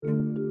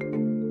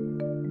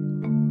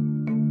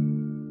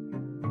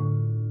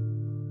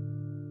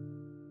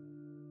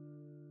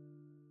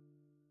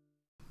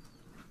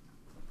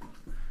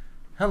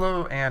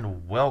Hello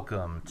and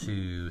welcome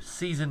to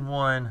Season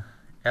 1,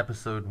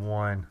 Episode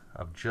 1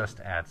 of Just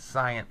Add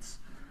Science.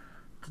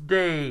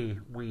 Today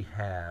we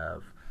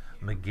have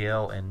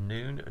Miguel and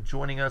Noon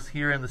joining us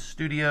here in the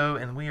studio,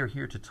 and we are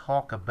here to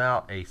talk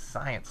about a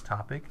science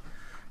topic,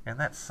 and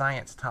that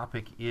science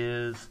topic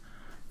is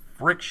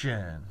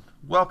friction.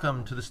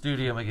 Welcome to the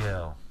studio,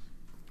 Miguel.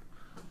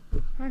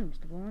 Hi,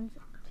 Mr. Barnes.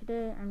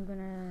 Today I'm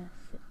going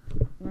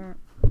to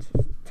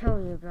tell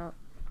you about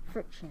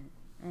friction.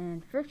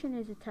 And friction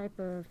is a type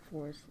of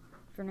force.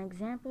 For an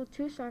example,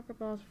 two soccer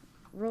balls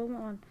roll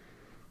on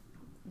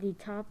the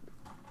top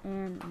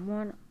and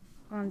one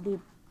on the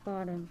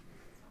bottom.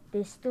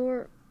 They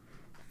store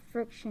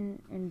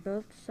friction in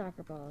both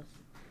soccer balls.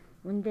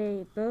 When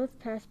they both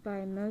pass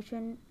by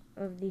motion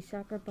of the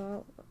soccer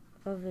ball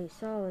of a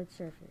solid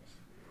surface,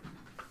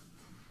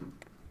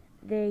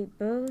 they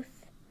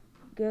both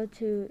go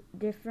to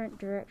different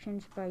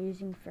directions by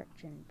using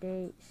friction.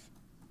 They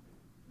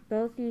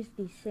both use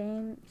the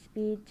same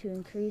speed to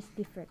increase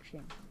the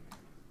friction.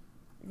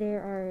 There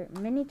are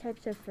many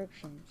types of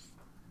friction: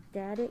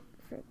 static,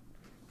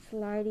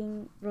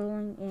 sliding,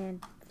 rolling,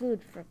 and fluid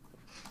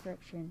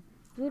friction.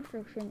 Fluid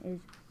friction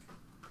is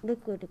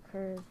liquid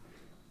occurs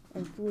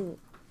in fluid,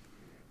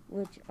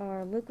 which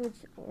are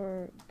liquids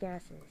or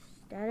gases.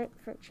 Static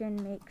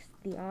friction makes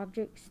the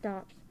object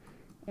stops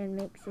and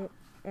makes it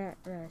at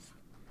rest.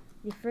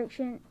 The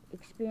friction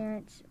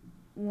experienced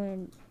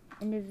when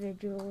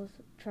individuals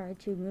try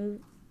to move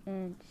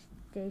a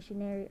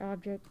stationary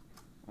object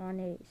on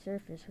a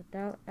surface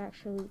without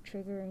actually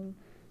triggering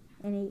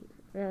any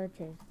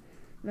relative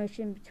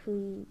motion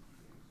between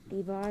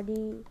the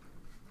body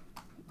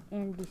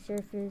and the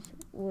surface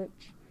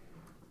which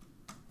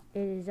it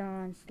is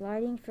on.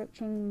 Sliding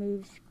friction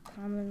moves,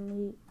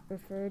 commonly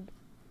referred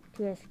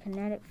to as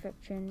kinetic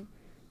friction,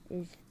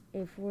 is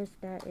a force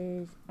that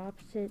is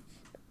opposite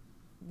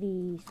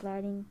the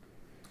sliding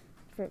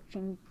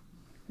friction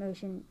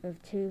motion of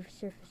two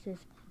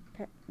surfaces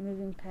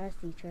moving past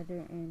each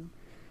other. In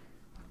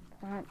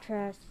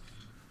contrast,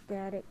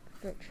 static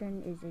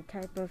friction is a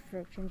type of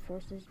friction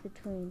forces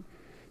between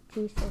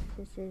two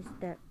surfaces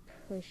that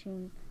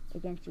pushing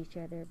against each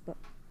other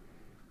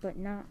but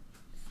not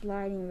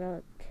sliding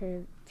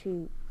relative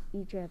to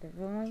each other.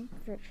 Rolling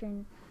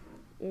friction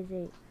is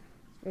a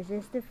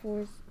resistive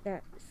force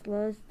that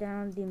slows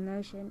down the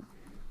motion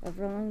of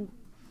rolling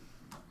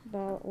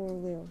ball or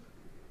wheel.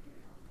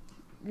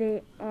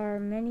 There are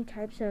many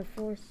types of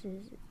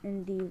forces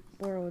in the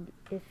world.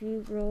 If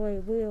you roll a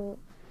wheel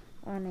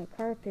on a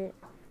carpet,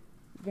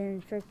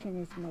 then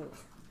friction is made.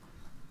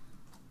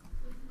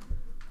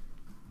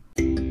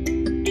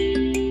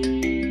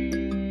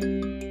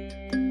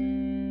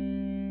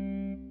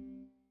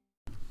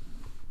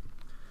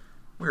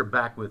 We're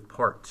back with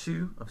part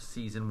 2 of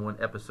Season 1,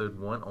 Episode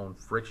 1 on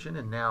friction,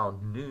 and now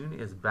Noon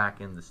is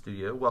back in the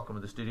studio. Welcome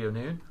to the studio,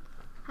 Noon.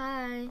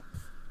 Hi.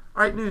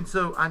 All right, Noon,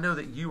 so I know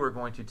that you are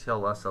going to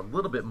tell us a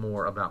little bit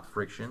more about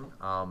friction.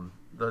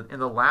 In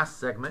the last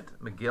segment,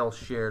 Miguel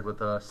shared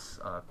with us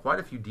quite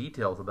a few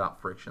details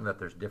about friction, that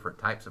there's different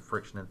types of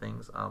friction and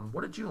things.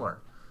 What did you learn?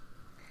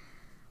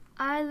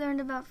 I learned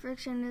about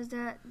friction is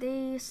that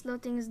they slow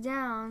things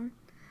down,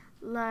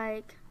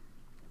 like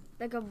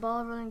a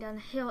ball rolling down a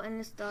hill and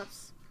it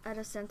stops at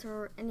a center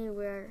or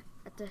anywhere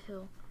at the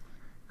hill.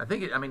 I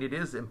think it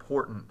is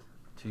important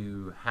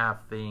to have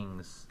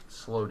things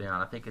slow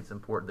down. I think it's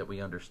important that we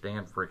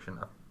understand friction.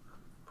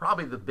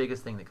 Probably the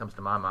biggest thing that comes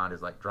to my mind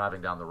is like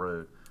driving down the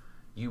road.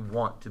 You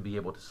want to be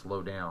able to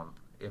slow down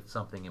if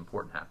something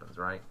important happens,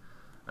 right?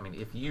 I mean,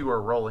 if you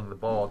are rolling the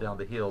ball down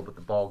the hill but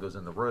the ball goes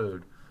in the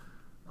road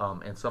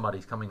and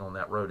somebody's coming on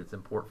that road, it's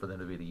important for them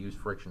to be able to use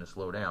friction to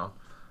slow down.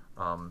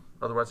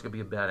 Otherwise, it's going to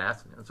be a bad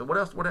accident. So what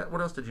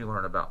else did you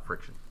learn about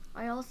friction?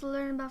 I also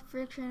learned about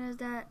friction is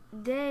that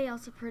they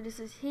also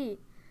produces heat.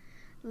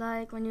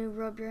 Like when you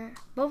rub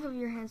both of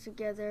your hands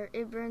together,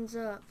 it burns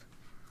up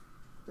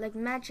like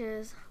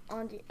matches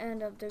on the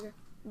end of the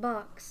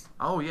box.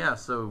 Oh yeah,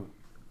 so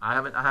I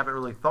haven't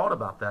really thought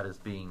about that as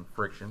being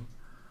friction,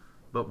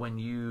 but when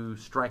you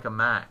strike a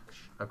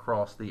match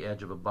across the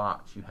edge of a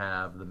box, you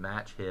have the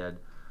match head,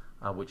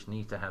 which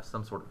needs to have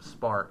some sort of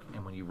spark,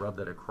 and when you rub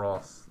that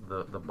across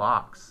the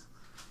box,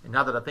 and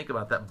now that I think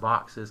about it, that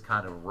box is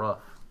kind of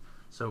rough,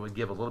 so it would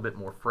give a little bit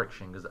more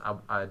friction, because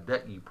I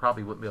bet you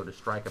probably wouldn't be able to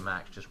strike a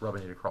match just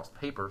rubbing it across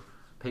paper.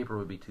 Paper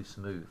would be too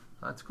smooth.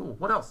 That's cool.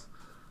 What else?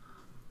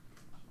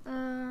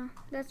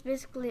 That's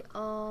basically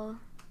all,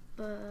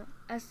 but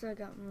I still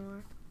got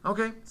more.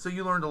 Okay, so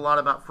you learned a lot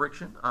about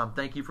friction.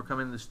 Thank you for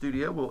coming to the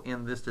studio. We'll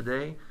end this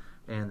today,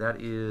 and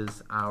that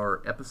is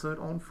our episode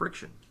on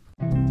friction.